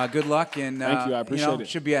 Good luck. And thank you. I appreciate it.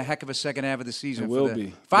 Should be a heck of a second half of the season. It will for the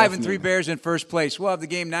be. 5-3 Bears in first place. We'll have the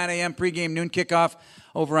game 9 a.m. pregame, noon kickoff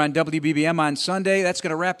over on WBBM on Sunday. That's going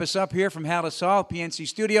to wrap us up here from Hallis Hall, PNC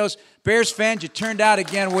Studios. Bears fans, you turned out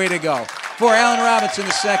again. Way to go. For Allen Robinson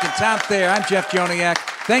II, Tom Thayer, I'm Jeff Joniak.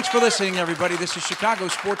 Thanks for listening, everybody. This is Chicago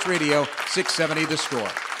Sports Radio, 670 The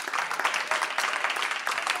Score.